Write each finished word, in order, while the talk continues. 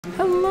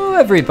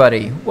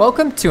everybody,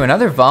 welcome to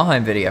another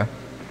Valheim video.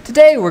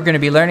 Today we're going to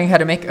be learning how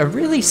to make a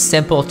really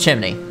simple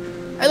chimney.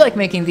 I like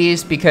making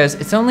these because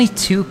it's only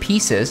 2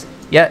 pieces,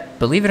 yet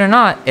believe it or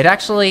not, it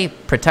actually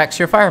protects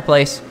your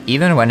fireplace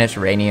even when it's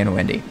rainy and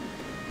windy.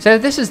 So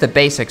this is the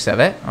basics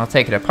of it. I'll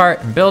take it apart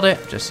and build it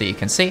just so you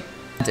can see.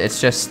 It's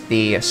just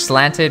the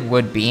slanted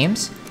wood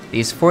beams,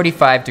 these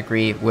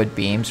 45-degree wood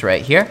beams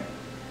right here.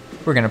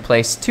 We're going to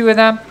place 2 of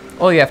them.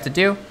 All you have to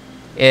do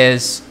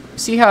is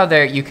see how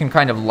there you can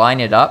kind of line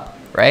it up,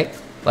 right?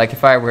 Like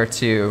if I were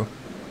to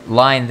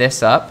line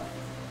this up,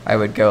 I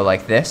would go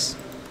like this,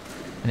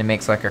 and it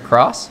makes like a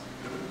cross.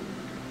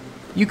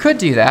 You could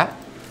do that,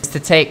 is to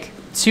take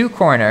 2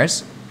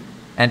 corners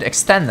and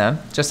extend them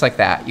just like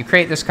that. You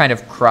create this kind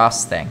of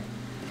cross thing.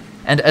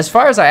 And as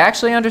far as I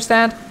actually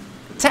understand,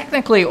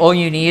 technically all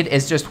you need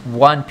is just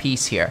 1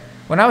 piece here.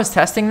 When I was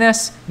testing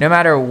this, no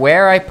matter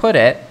where I put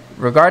it,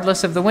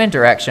 regardless of the wind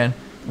direction,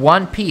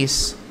 1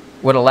 piece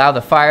would allow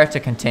the fire to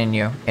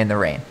continue in the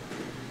rain.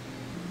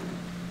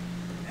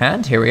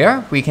 And here we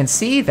are. We can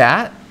see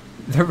that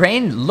the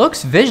rain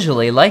looks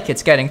visually like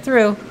it's getting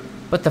through,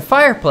 but the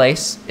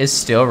fireplace is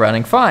still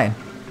running fine.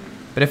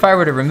 But if I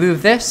were to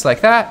remove this like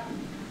that,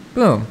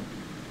 boom,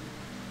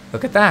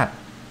 look at that.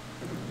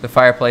 The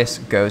fireplace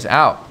goes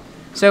out.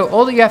 So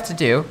all that you have to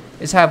do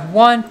is have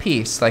 1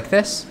 piece like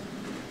this,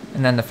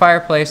 and then the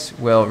fireplace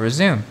will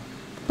resume.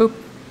 Boop.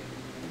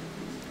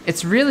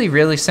 It's really,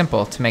 really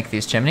simple to make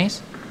these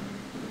chimneys.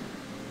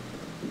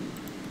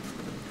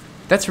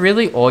 That's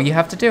really all you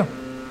have to do.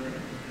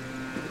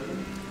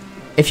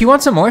 If you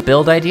want some more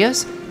build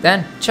ideas,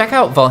 then check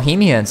out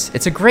Valheimians.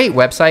 It's a great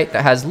website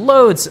that has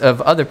loads of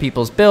other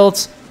people's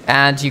builds,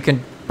 and you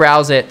can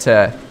browse it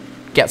to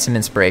get some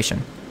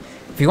inspiration.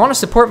 If you want to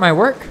support my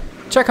work,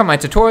 check out my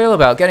tutorial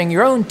about getting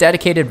your own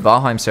dedicated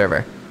Valheim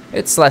server.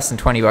 It's less than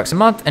 20 bucks a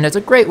month, and it's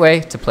a great way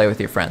to play with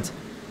your friends.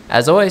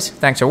 As always,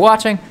 thanks for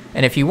watching,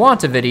 and if you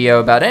want a video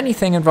about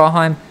anything in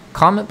Valheim,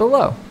 comment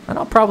below, and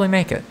I'll probably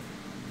make it.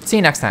 See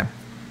you next time.